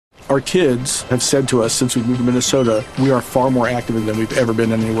Our kids have said to us since we moved to Minnesota, we are far more active than we've ever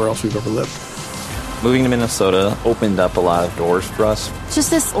been anywhere else we've ever lived. Moving to Minnesota opened up a lot of doors for us.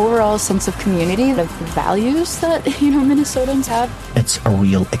 Just this overall sense of community, of values that, Minnesotans have. It's a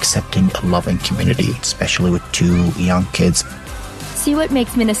real accepting, loving community, especially with 2 young kids. See what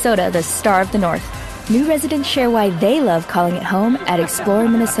makes Minnesota the star of the North. New residents share why they love calling it home at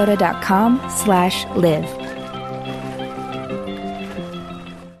exploreminnesota.com/live.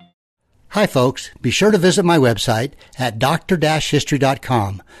 Hi, folks. Be sure to visit my website at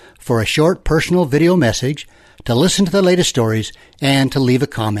dr-history.com for a short personal video message, to listen to the latest stories, and to leave a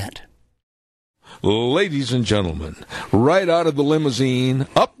comment. Ladies and gentlemen, right out of the limousine,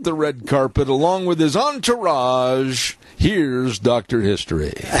 up the red carpet, along with his entourage, here's Dr.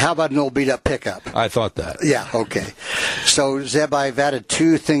 History. How about an old beat-up pickup? I thought that. Yeah, okay. So, Zeb, I've added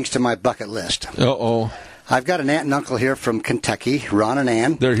 2 things to my bucket list. Uh-oh. I've got an aunt and uncle here from Kentucky, Ron and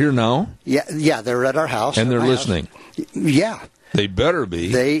Ann. They're here now? Yeah, they're at our house. And they're listening? Yeah. They better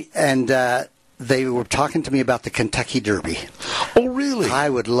be. They were talking to me about the Kentucky Derby. Oh, really? I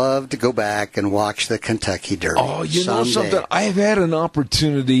would love to go back and watch the Kentucky Derby. Oh, you know something? I've had an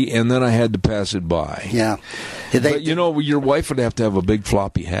opportunity, and then I had to pass it by. Yeah. But, your wife would have to have a big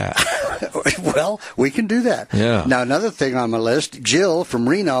floppy hat. Well, we can do that. Yeah. Now, another thing on my list, Jill from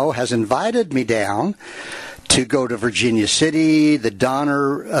Reno has invited me down to go to Virginia City, the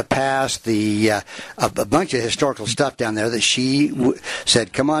Donner Pass, a bunch of historical stuff down there that she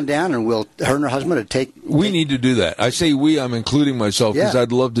said, come on down and her and her husband would take. We need to do that. I say we, I'm including myself, because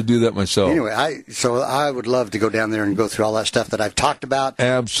I'd love to do that myself. Anyway, I would love to go down there and go through all that stuff that I've talked about.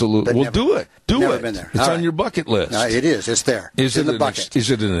 Absolutely. Well, do it. Never been there. It's on your bucket list. It is. It's there. It's in the bucket.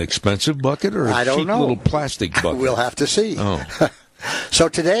 Is it an expensive bucket or a cheap little plastic bucket? We'll have to see. Oh. So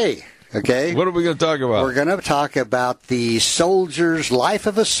today, okay. What are we going to talk about? We're going to talk about the life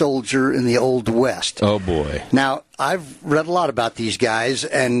of a soldier in the Old West. Oh, boy. Now, I've read a lot about these guys,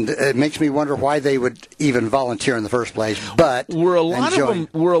 and it makes me wonder why they would even volunteer in the first place. But were a lot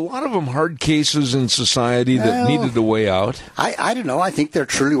of them hard cases in society that needed a way out? I don't know. I think there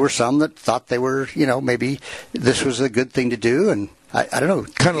truly were some that thought they were, maybe this was a good thing to do, and I don't know.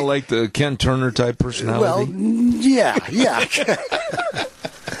 Kind of like the Ken Turner type personality? Well, yeah.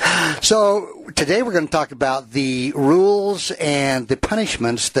 So today we're going to talk about the rules and the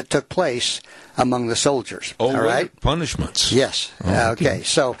punishments that took place among the soldiers. Oh, all right? Punishments. Yes. Okay.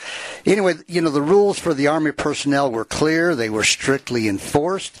 So anyway, the rules for the Army personnel were clear. They were strictly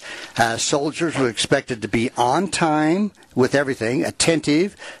enforced. Soldiers were expected to be on time with everything,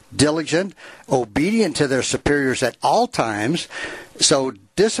 attentive, diligent, obedient to their superiors at all times. So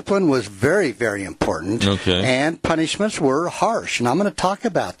discipline was very, very important. Okay. And punishments were harsh, and I'm going to talk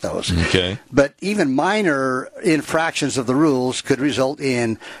about those. Okay. But even minor infractions of the rules could result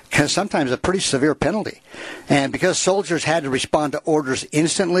in sometimes a pretty severe penalty. And because soldiers had to respond to orders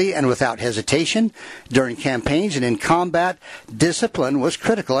instantly and without hesitation during campaigns and in combat, discipline was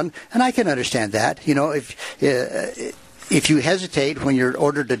critical. And I can understand that. If you hesitate when you're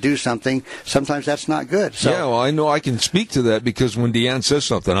ordered to do something, sometimes that's not good. So, yeah, well, I know I can speak to that because when Deanne says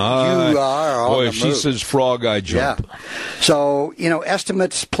something, if she says frog, I jump. Yeah. So,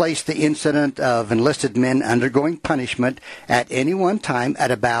 estimates place the incident of enlisted men undergoing punishment at any one time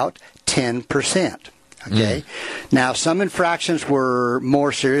at about 10%. Okay. Now, some infractions were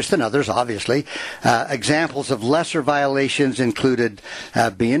more serious than others, obviously. Examples of lesser violations included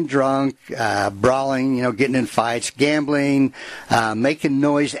being drunk, brawling, getting in fights, gambling, making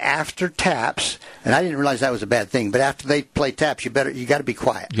noise after taps. And I didn't realize that was a bad thing. But after they play taps, you got to be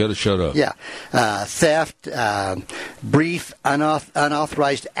quiet. You got to shut up. Yeah. Theft, brief,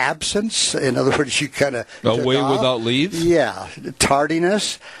 unauthorized absence. In other words, you kind of away without leave. Yeah.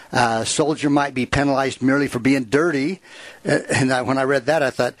 Tardiness. Soldier might be penalized merely for being dirty. And when I read that,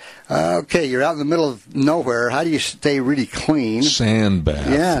 I thought, okay, you're out in the middle of nowhere. How do you stay really clean? Sandbath.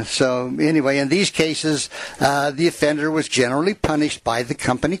 Yeah. So anyway, in these cases, the offender was generally punished by the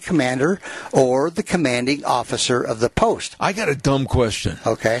company commander or the commanding officer of the post. I got a dumb question.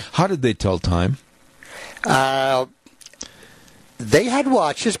 Okay. How did they tell time? They had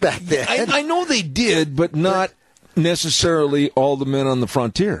watches back then. I know they did, but not necessarily all the men on the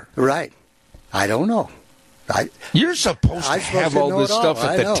frontier. Right. I don't know. You're supposed to have all this stuff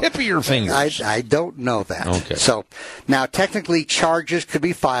at the tip of your fingers. I don't know that. Okay. So now technically charges could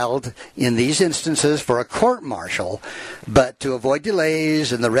be filed in these instances for a court-martial, but to avoid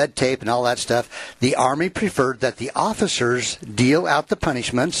delays and the red tape and all that stuff, the Army preferred that the officers deal out the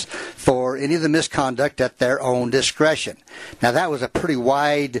punishments for any of the misconduct at their own discretion. Now that was a pretty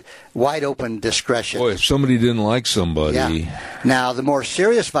wide open discretion. Boy, if somebody didn't like somebody. Yeah. Now, the more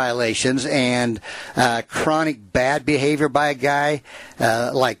serious violations and chronic bad behavior by a guy,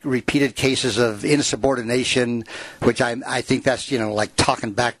 like repeated cases of insubordination, which I think that's, like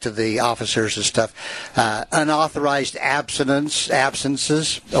talking back to the officers and stuff, unauthorized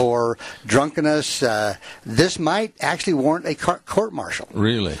absences or drunkenness, this might actually warrant a court-martial.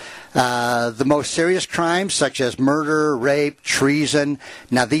 Really? The most serious crimes, such as murder, rape, treason,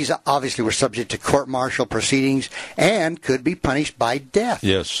 now these obviously were subject to court-martial proceedings and could be punished by death.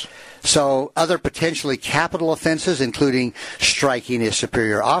 Yes. So other potentially capital offenses, including striking a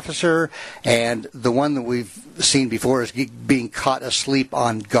superior officer, and the one that we've seen before is being caught asleep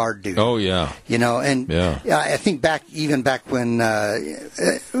on guard duty. Oh, yeah. I think back when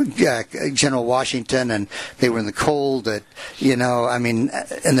General Washington and they were in the cold, and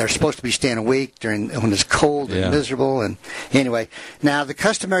they're supposed to be staying awake when it's cold and miserable. And anyway, now the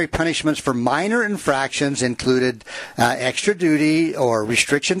customary punishments for minor infractions included extra duty or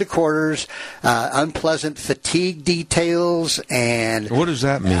restriction to quarters, unpleasant fatigue details, and what does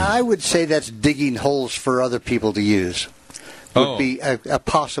that mean? I would say that's digging holes for other people to use. Would be a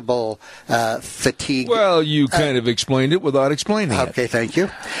possible fatigue. Well, you kind of explained it without explaining it. Okay, thank you.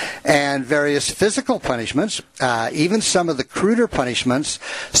 And various physical punishments, even some of the cruder punishments,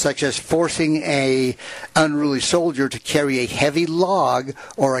 such as forcing a unruly soldier to carry a heavy log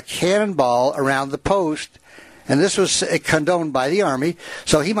or a cannonball around the post. And this was condoned by the Army,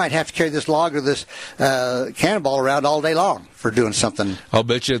 so he might have to carry this log or this cannonball around all day long for doing something. I'll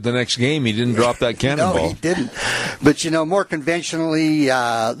bet you at the next game he didn't drop that cannonball. No, he didn't. But, more conventionally,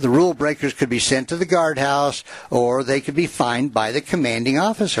 the rule breakers could be sent to the guardhouse, or they could be fined by the commanding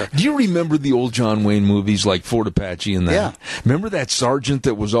officer. Do you remember the old John Wayne movies like Fort Apache and that? Yeah. Remember that sergeant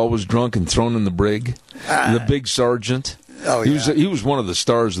that was always drunk and thrown in the brig? The big sergeant? Oh, yeah. He was one of the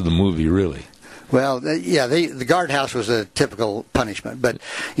stars of the movie, really. Well, the guardhouse was a typical punishment. But,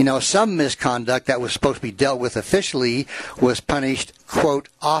 some misconduct that was supposed to be dealt with officially was punished, quote,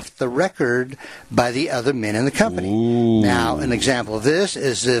 off the record by the other men in the company. Ooh. Now, an example of this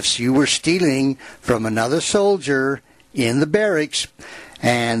is if you were stealing from another soldier in the barracks,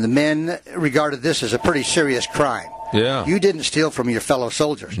 and the men regarded this as a pretty serious crime. Yeah. You didn't steal from your fellow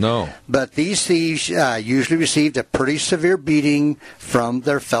soldiers. No. But these thieves usually received a pretty severe beating from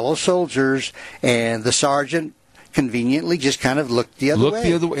their fellow soldiers, and the sergeant conveniently just kind of looked the other way.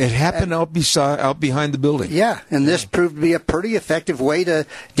 It happened out behind the building. Yeah, and this proved to be a pretty effective way to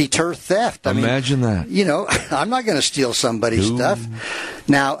deter theft. Imagine that. I'm not going to steal somebody's stuff.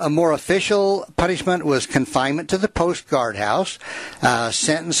 Now, a more official punishment was confinement to the post guardhouse.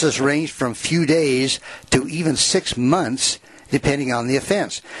 Sentences ranged from few days to even 6 months, depending on the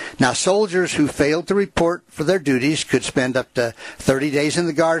offense. Now, soldiers who failed to report for their duties could spend up to 30 days in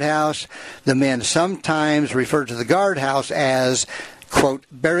the guardhouse. The men sometimes referred to the guardhouse as, quote,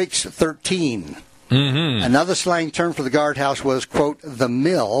 Barracks 13. Mm-hmm. Another slang term for the guardhouse was, quote, the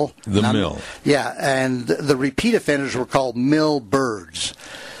mill. Mill. Yeah, and the repeat offenders were called mill birds.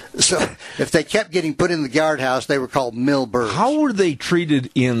 So if they kept getting put in the guardhouse, they were called mill birds. How were they treated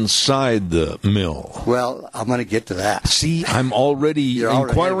inside the mill? Well, I'm going to get to that. See, I'm already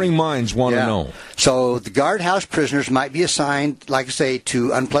inquiring minds want to know. So the guardhouse prisoners might be assigned, like I say,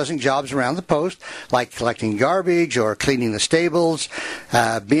 to unpleasant jobs around the post, like collecting garbage or cleaning the stables.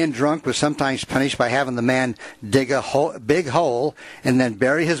 Being drunk was sometimes punished by having the man dig a big hole and then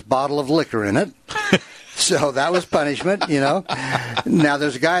bury his bottle of liquor in it. So that was punishment, Now,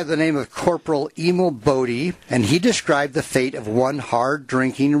 there's a guy by the name of Corporal Emil Bodie, and he described the fate of one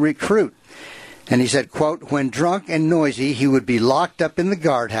hard-drinking recruit. And he said, quote, when drunk and noisy, he would be locked up in the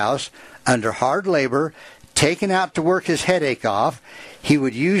guardhouse under hard labor, taken out to work his headache off. He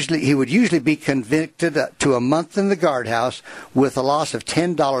would usually be convicted to a month in the guardhouse with a loss of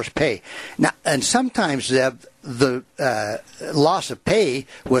 $10 pay. Now, and sometimes, Zeb, the loss of pay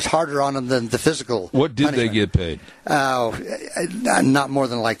was harder on them than the physical What did punishment. they get paid? Not more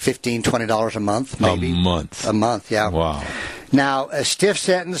than like $15, $20 a month, maybe. A month? A month, yeah. Wow. Now, a stiff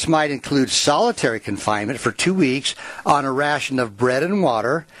sentence might include solitary confinement for 2 weeks on a ration of bread and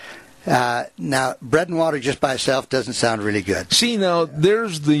water. Now, bread and water just by itself doesn't sound really good. See, now,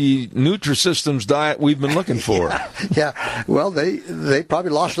 there's the Nutrisystems diet we've been looking for. Yeah. Well, they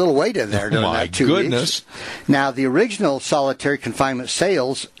probably lost a little weight in there during My that 2 goodness. weeks. Now, the original solitary confinement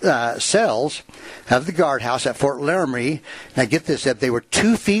cells of the guardhouse at Fort Laramie, now get this, they were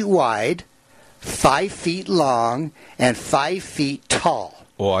 2 feet wide, 5 feet long, and 5 feet tall.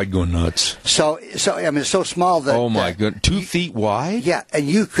 Oh, I'd go nuts. So I mean, it's so small that... Oh, my goodness. 2 feet wide? Yeah, and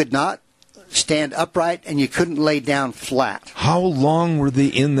you could not stand upright, and you couldn't lay down flat. How long were they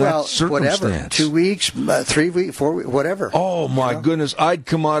in that circumstance? Whatever. 2 weeks, 3 weeks, 4 weeks, whatever. Oh, my goodness. I'd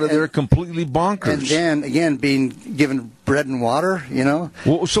come out of there completely bonkers. And then, again, being given bread and water,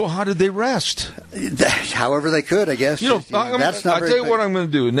 Well, so how did they rest? however they could, I guess. I'll tell you what I'm going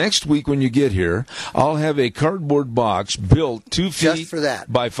to do. Next week when you get here, I'll have a cardboard box built 2 feet Just for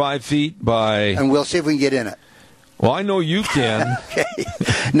that. by 5 feet by... And we'll see if we can get in it. Well, I know you can. Okay.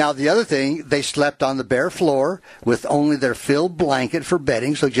 Now, the other thing, they slept on the bare floor with only their filled blanket for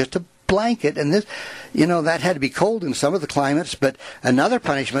bedding, so just a blanket. And this, that had to be cold in some of the climates. But another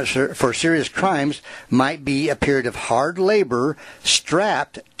punishment for serious crimes might be a period of hard labor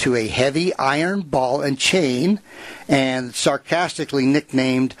strapped to a heavy iron ball and chain, and sarcastically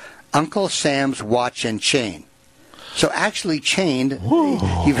nicknamed Uncle Sam's watch and chain. So actually chained.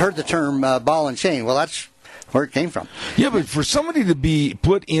 Whoa. You've heard the term ball and chain. Well, that's where it came from. Yeah, but for somebody to be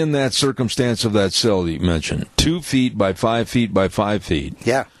put in that circumstance of that cell that you mentioned, 2 feet by 5 feet by 5 feet.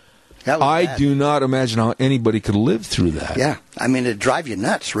 Yeah. I do not imagine how anybody could live through that. Yeah. I mean, it'd drive you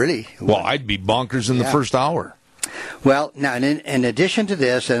nuts, really. Well, I'd be bonkers in the first hour. Well, now, in addition to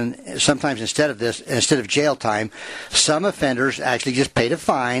this, and sometimes instead of jail time, some offenders actually just paid a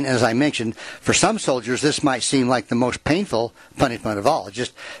fine. As I mentioned, for some soldiers, this might seem like the most painful punishment of all,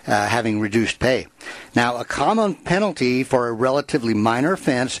 just having reduced pay. Now, a common penalty for a relatively minor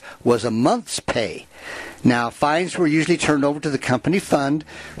offense was a month's pay. Now, fines were usually turned over to the company fund,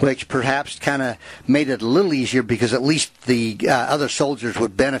 which perhaps kind of made it a little easier because at least the other soldiers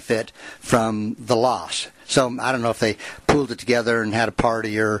would benefit from the loss. So I don't know if they pooled it together and had a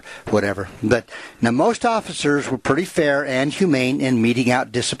party or whatever. But now most officers were pretty fair and humane in meting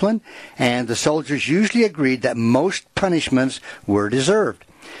out discipline, and the soldiers usually agreed that most punishments were deserved.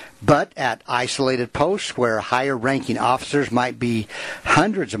 But at isolated posts where higher-ranking officers might be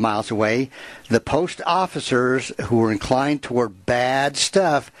hundreds of miles away, the post officers who were inclined toward bad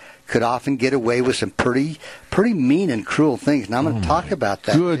stuff could often get away with some pretty mean and cruel things. Now, I'm going to talk about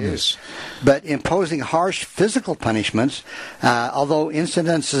that, goodness. too. But imposing harsh physical punishments, although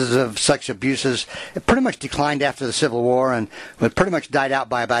incidences of such abuses pretty much declined after the Civil War and pretty much died out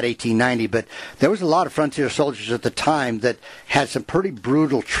by about 1890, but there was a lot of frontier soldiers at the time that had some pretty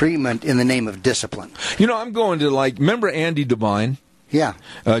brutal treatment in the name of discipline. I'm going to, remember Andy Devine? Yeah.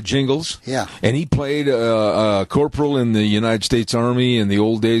 Jingles. Yeah. And he played a corporal in the United States Army in the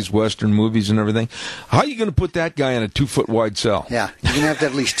old days, Western movies and everything. How are you going to put that guy in a 2-foot-wide cell? Yeah. You're going to have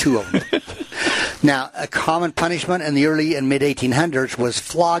at least two of them. Now, a common punishment in the early and mid-1800s was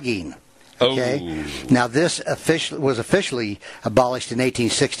flogging. Okay. Oh. Now, this was officially abolished in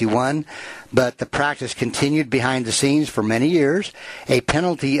 1861, but the practice continued behind the scenes for many years. A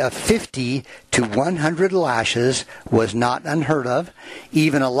penalty of 50 to 100 lashes was not unheard of.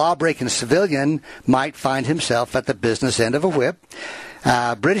 Even a law-breaking civilian might find himself at the business end of a whip.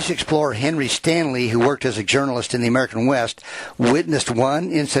 British explorer Henry Stanley, who worked as a journalist in the American West, witnessed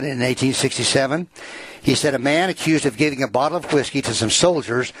one incident in 1867. He said a man accused of giving a bottle of whiskey to some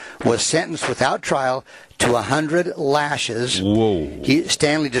soldiers was sentenced without trial to 100 lashes. Whoa.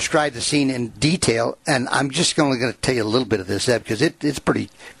 Stanley described the scene in detail, and I'm just only going to tell you a little bit of this, Ed, because it's pretty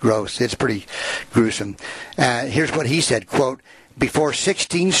gross. It's pretty gruesome. Here's what he said, quote, "Before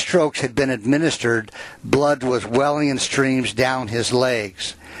 16 strokes had been administered, blood was welling in streams down his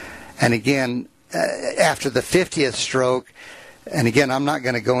legs." And again, after the 50th stroke, and again, I'm not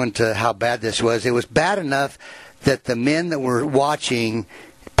going to go into how bad this was. It was bad enough that the men that were watching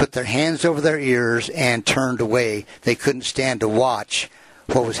put their hands over their ears and turned away. They couldn't stand to watch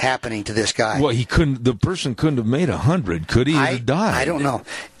what was happening to this guy. Well, the person couldn't have made 100, could he? He'd have died. I don't know.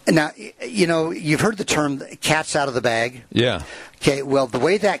 Now, you've heard the term cat's out of the bag. Yeah. Okay, well, the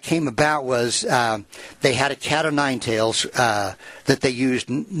way that came about was they had a cat o' nine tails that they used,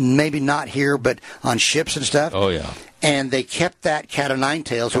 maybe not here, but on ships and stuff. Oh, yeah. And they kept that cat o' nine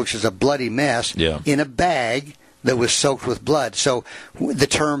tails, which is a bloody mess, yeah, in a bag that was soaked with blood. So the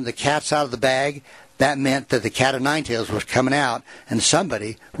term "the cat's out of the bag," that meant that the cat of nine tails was coming out and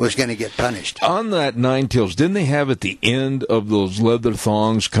somebody was going to get punished. On that nine tails, didn't they have at the end of those leather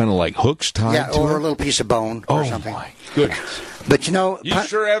thongs kind of like hooks tied to or it? a little piece of bone or something. Oh, my goodness. But you know, You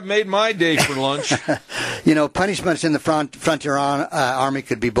sure have made my day for lunch. you know, punishments in the frontier army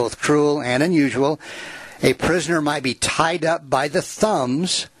could be both cruel and unusual. A prisoner might be tied up by the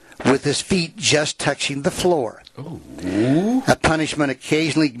thumbs with his feet just touching the floor. Ooh. A punishment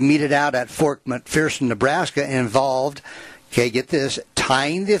occasionally meted out at Fort McPherson, Nebraska, involved, okay, get this,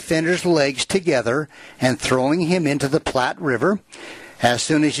 tying the offender's legs together and throwing him into the Platte River. As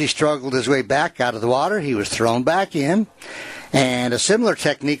soon as he struggled his way back out of the water, he was thrown back in. And a similar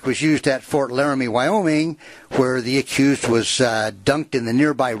technique was used at Fort Laramie, Wyoming, where the accused was dunked in the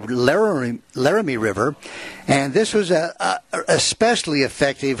nearby Laramie River. And this was especially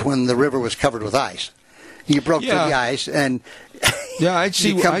effective when the river was covered with ice. You broke through the ice, and yeah, I'd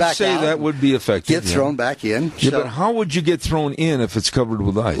say that would be effective. Get thrown back in. Yeah, but how would you get thrown in if it's covered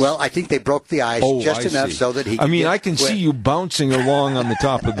with ice? Well, I think they broke the ice just enough so that he could I can see you bouncing along on the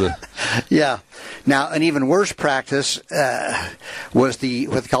top of the... Yeah. Now, an even worse practice was what they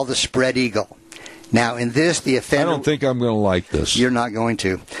call the spread eagle. Now, in this, the offender... I don't think I'm going to like this. You're not going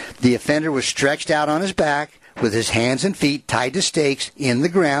to. The offender was stretched out on his back with his hands and feet tied to stakes in the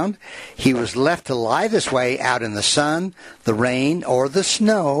ground. He was left to lie this way out in the sun, the rain, or the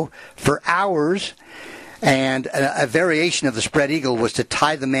snow for hours. And a variation of the spread eagle was to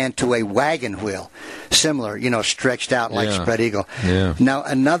tie the man to a wagon wheel, similar, stretched out like spread eagle. Yeah. Now,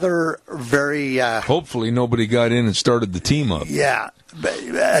 another very... Hopefully nobody got in and started the team up. Yeah.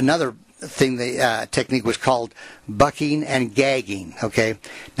 Another thing, the technique was called bucking and gagging. Okay.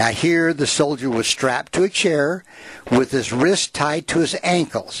 Now here the soldier was strapped to a chair with his wrist tied to his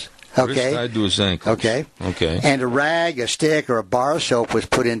ankles. Okay. Wrist tied to his ankles. Okay. Okay. And a rag, a stick, or a bar of soap was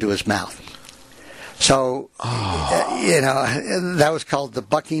put into his mouth. So, that was called the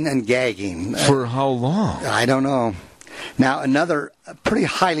bucking and gagging. For how long? I don't know. Now, another pretty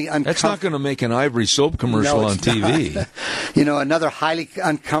highly uncomfortable... That's not going to make an Ivory soap commercial on TV. Another highly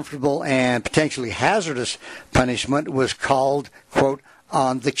uncomfortable and potentially hazardous punishment was called, quote,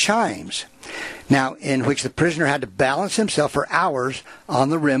 on the chimes. Now, in which the prisoner had to balance himself for hours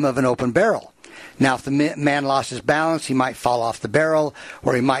on the rim of an open barrel. Now, if the man lost his balance, he might fall off the barrel,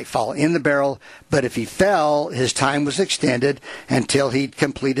 or he might fall in the barrel. But if he fell, his time was extended until he'd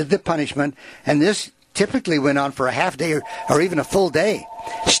completed the punishment. And this typically went on for a half day or even a full day,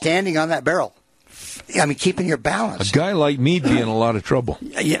 standing on that barrel. Keeping your balance. A guy like me'd be in a lot of trouble.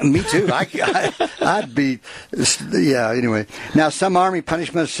 Yeah, me too. I'd be, anyway. Now, some Army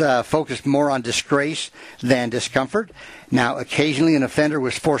punishments focused more on disgrace than discomfort. Now, occasionally an offender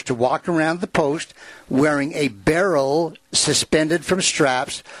was forced to walk around the post wearing a barrel suspended from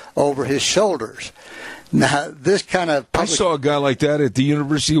straps over his shoulders. Now, this kind of I saw a guy like that at the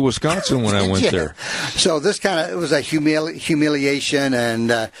University of Wisconsin when I went there. So this it was a humiliation,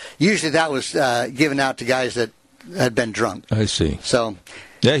 and usually that was given out to guys that had been drunk. I see. So...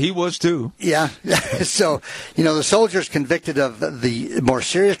 Yeah, he was too. Yeah. So, the soldiers convicted of the more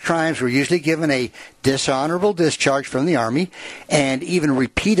serious crimes were usually given a dishonorable discharge from the Army, and even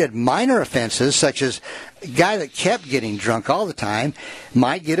repeated minor offenses, such as a guy that kept getting drunk all the time,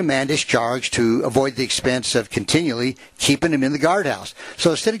 might get a man discharged to avoid the expense of continually keeping him in the guardhouse.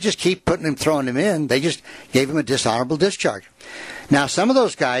 So instead of just throwing him in, they just gave him a dishonorable discharge. Now, some of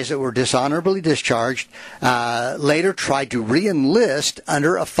those guys that were dishonorably discharged later tried to re-enlist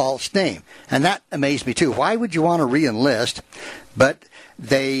under a false name. And that amazed me, too. Why would you want to re-enlist? But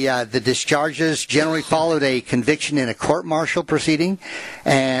the discharges generally followed a conviction in a court-martial proceeding,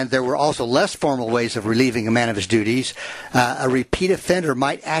 and there were also less formal ways of relieving a man of his duties. A repeat offender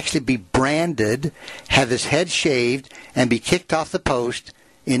might actually be branded, have his head shaved, and be kicked off the post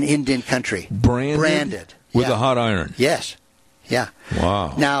in Indian country. Branded. With a hot iron? Yes. Yeah.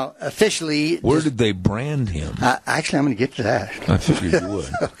 Wow. Now, officially... Where did they brand him? Actually, I'm going to get to that. I figured you would.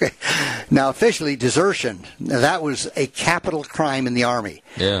 Okay. Now, officially, desertion. Now, that was a capital crime in the Army.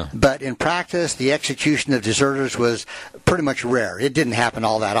 Yeah. But in practice, the execution of deserters was pretty much rare. It didn't happen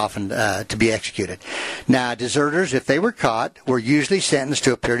all that often to be executed. Now, deserters, if they were caught, were usually sentenced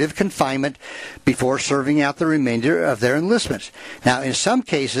to a period of confinement before serving out the remainder of their enlistments. Now, in some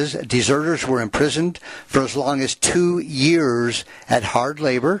cases, deserters were imprisoned for as long as 2 years at hard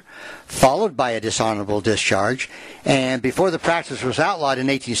labor, followed by a dishonorable discharge. And before the practice was outlawed in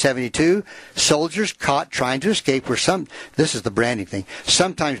 1872, soldiers caught trying to escape were this is the branding thing,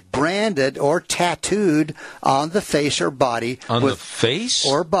 sometimes branded or tattooed on the face or body. The face?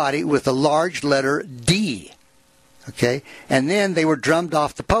 Or body with a large letter D. Okay? And then they were drummed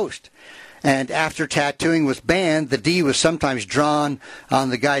off the post. And after tattooing was banned, the D was sometimes drawn on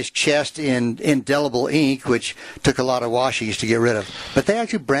the guy's chest in indelible ink, which took a lot of washings to get rid of. But they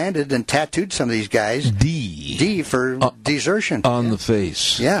actually branded and tattooed some of these guys. D for desertion. On the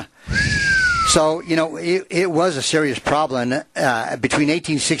face. Yeah. So, it was a serious problem. Between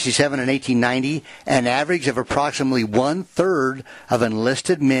 1867 and 1890, an average of approximately 1/3 of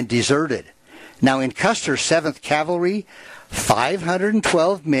enlisted men deserted. Now, in Custer's 7th Cavalry,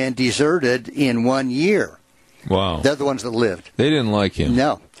 512 men deserted in 1 year. Wow. They're the ones that lived. They didn't like him.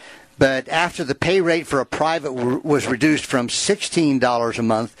 No. But after the pay rate for a private was reduced from $16 a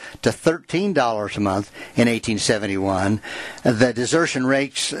month to $13 a month in 1871, the desertion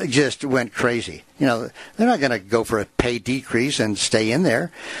rates just went crazy. They're not going to go for a pay decrease and stay in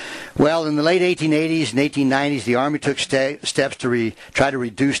there. Well, in the late 1880s and 1890s, the Army took steps to try to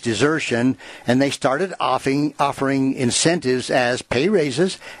reduce desertion, and they started offering incentives as pay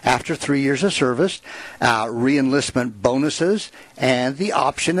raises after 3 years of service, re-enlistment bonuses, and the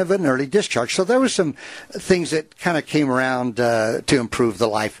option of an early discharge. So there were some things that kind of came around to improve the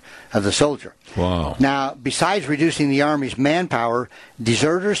life of the soldier. Wow. Now, besides reducing the Army's manpower,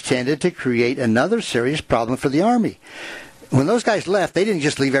 deserters tended to create another serious problem for the Army. When those guys left, they didn't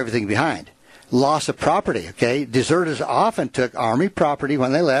just leave everything behind. Loss of property, okay? Deserters often took Army property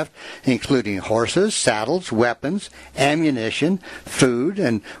when they left, including horses, saddles, weapons, ammunition, food,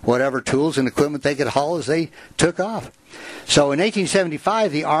 and whatever tools and equipment they could haul as they took off. So in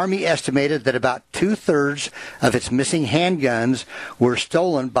 1875, the Army estimated that about 2/3 of its missing handguns were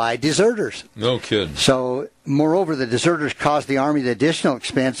stolen by deserters. No kidding. So, moreover, the deserters caused the Army the additional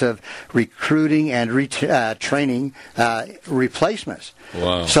expense of recruiting and training replacements.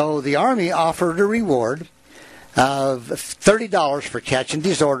 Wow. So the Army offered a reward of $30 for catching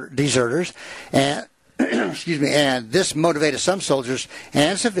deserters, and and this motivated some soldiers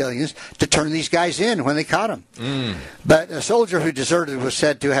and civilians to turn these guys in when they caught them. But a soldier who deserted was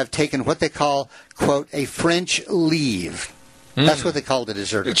said to have taken what they call, quote, a French leave. That's what they called a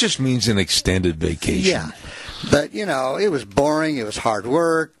deserter. It just means an extended vacation. Yeah. But, it was boring. It was hard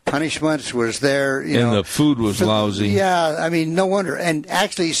work. Punishments was there. And the food was lousy. Yeah, no wonder. And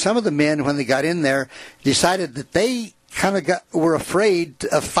actually, some of the men, when they got in there, decided that they kind of were afraid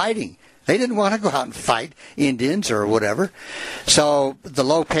of fighting. They didn't want to go out and fight Indians or whatever. So the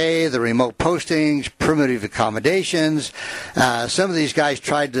low pay, the remote postings, primitive accommodations, some of these guys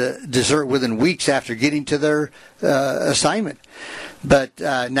tried to desert within weeks after getting to their assignment. But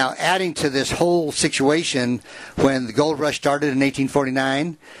now adding to this whole situation, when the gold rush started in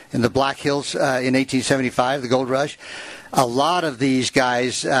 1849 in the Black Hills in 1875, the gold rush, a lot of these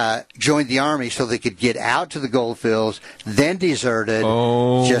guys joined the Army so they could get out to the gold fields, then deserted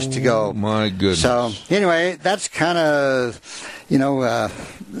just to go. Oh, my goodness. So, anyway, that's kind of,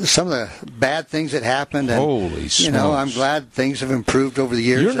 some of the bad things that happened. And, holy smokes. I'm glad things have improved over the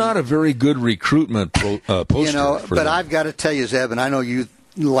years. You're not a very good recruitment poster. But I've got to tell you, Zeb, and I know you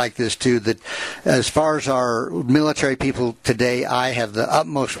like this too, that as far as our military people today, I have the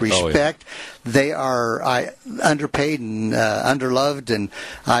utmost respect. They are underpaid and underloved, and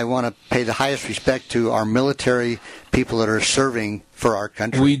I want to pay the highest respect to our military people that are serving for our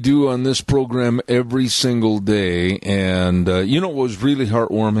country. We do on this program every single day, and what was really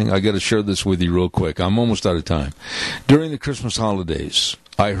heartwarming? I got to share this with you real quick. I'm almost out of time. During the Christmas holidays,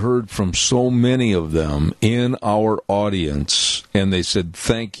 I heard from so many of them in our audience, and they said,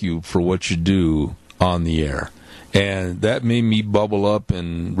 thank you for what you do on the air. And that made me bubble up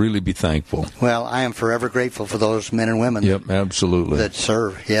and really be thankful. Well, I am forever grateful for those men and women. Yep, absolutely. That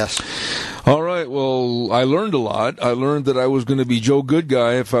serve, yes. All right, well, I learned a lot. I learned that I was going to be Joe Good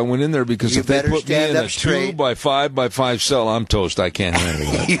Guy if I went in there, because if they put me in a 2x5x5 cell, I'm toast. I can't handle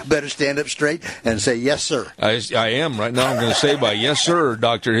it. You better stand up straight and say, yes, sir. I am. Right now I'm going to say by yes, sir,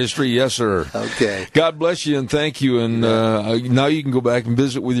 Dr. History, yes, sir. Okay. God bless you and thank you. And now you can go back and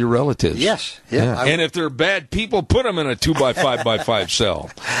visit with your relatives. Yes. Yeah. And if they're bad people, put them in a 2x5x5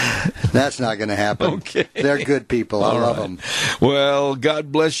 cell. That's not going to happen. Okay. They're good people. I love them. Well,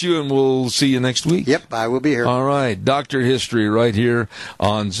 God bless you, and we'll see you next week. Yep, I will be here. All right. Dr. History right here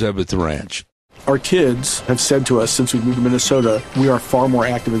on Zeb at the Ranch. Our kids have said to us since we moved to Minnesota, we are far more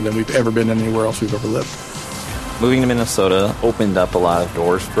active than we've ever been anywhere else we've ever lived. Moving to Minnesota opened up a lot of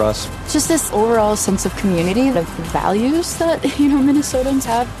doors for us. Just this overall sense of community, of values that, Minnesotans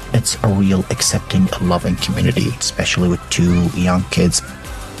have. It's a real accepting, loving community, especially with 2 young kids.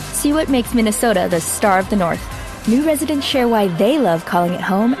 See what makes Minnesota the star of the North. New residents share why they love calling it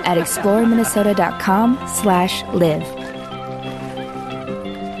home at exploreminnesota.com/live.